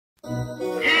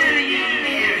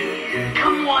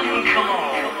Come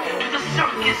on, to the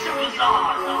circus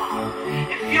bazaar.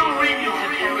 If you're into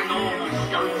paranormal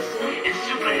stunts and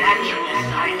supernatural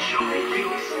sideshow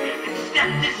freaks, then step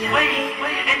this way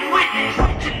and witness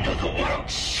to the world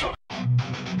show.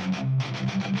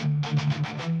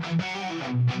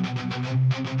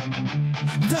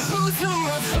 The who's who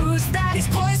of who's that is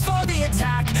poised for the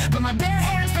attack, but my bare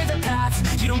hands for the path.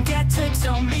 You don't get to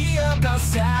tell me about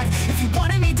sad. If you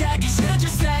wanted me dead, you should've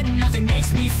just said. Nothing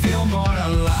makes me feel more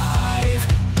alive.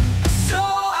 So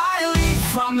I leap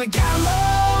from the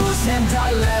gallows and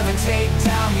I levitate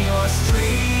down your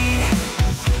street.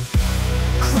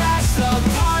 Crash the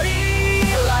party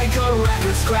like a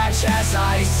record scratch as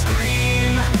I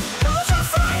scream. Who's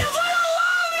afraid of what I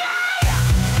love me?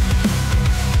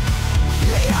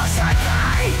 The outside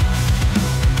guy.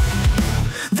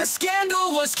 The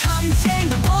scandal was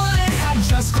contained. The bullet had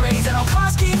just grazed, and I'll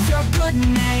cost keep your good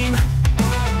name.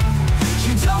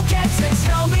 You don't get to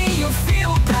tell me you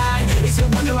feel bad. It's a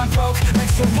wonder I'm broke,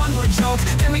 like your one more joke.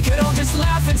 Then we could all just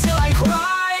laugh until I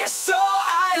cry. So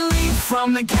I leap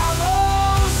from the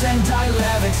gallows and I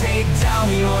levitate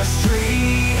down your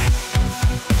street.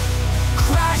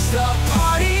 Crash the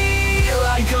party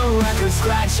like a record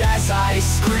scratch as I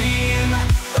scream.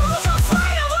 Who's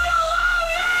afraid of what I love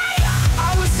me?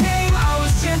 I was tame, I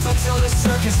was gentle till the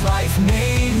circus life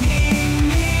made me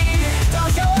mean.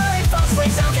 Don't you worry folks,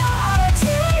 please don't get out of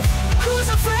teeth. Who's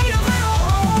afraid of little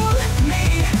old me?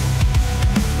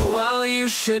 Well, you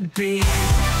should be.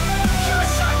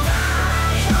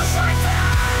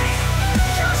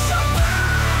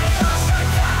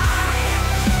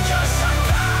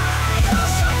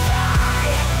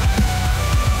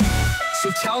 So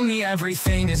tell me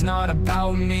everything is not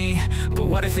about me. But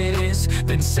what if it is?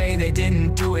 Then say they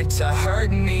didn't do it to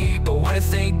hurt me. But what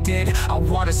if they did? I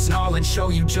wanna snarl and show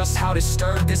you just how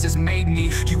disturbed this has made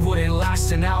me. You wouldn't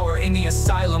last an hour in the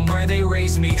asylum where they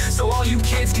raised me. So all you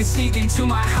kids can sneak into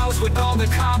my house with all the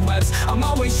cobwebs. I'm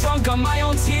always drunk on my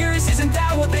own tears. Isn't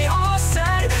that what they all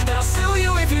said? That I'll sue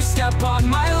you if you step on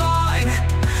my line.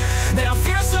 That I'm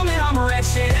fearsome and I'm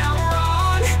wretched, I'm wrong.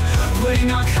 Putting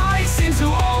narcotics into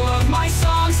all of my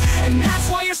songs, and that's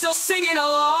why you're still singing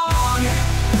along.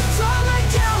 From the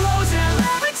gallows and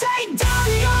levitate down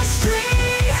your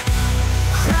street.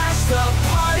 Crash the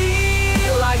party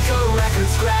like a record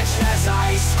scratch as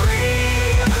I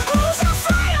scream. Who's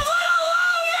afraid of what I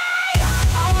love me?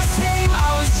 I was tame,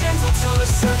 I was gentle till the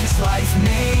circus life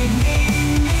made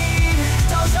me mean.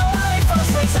 Don't you worry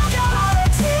folks, please don't get out of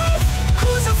teeth.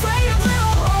 Who's afraid of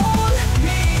little old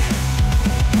me?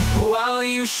 Well,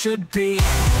 you should be.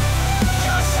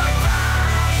 Just like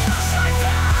that, just like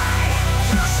that,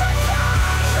 just like that,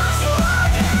 just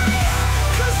like me.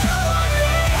 'Cause you want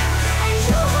me, and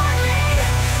you want me,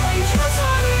 and you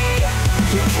want me.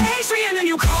 You caged me and then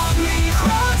you called me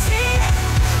cruelty.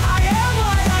 I am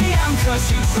what I am 'cause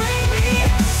you trained me.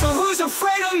 So who's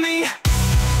afraid of me?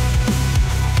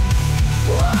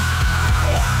 Whoa.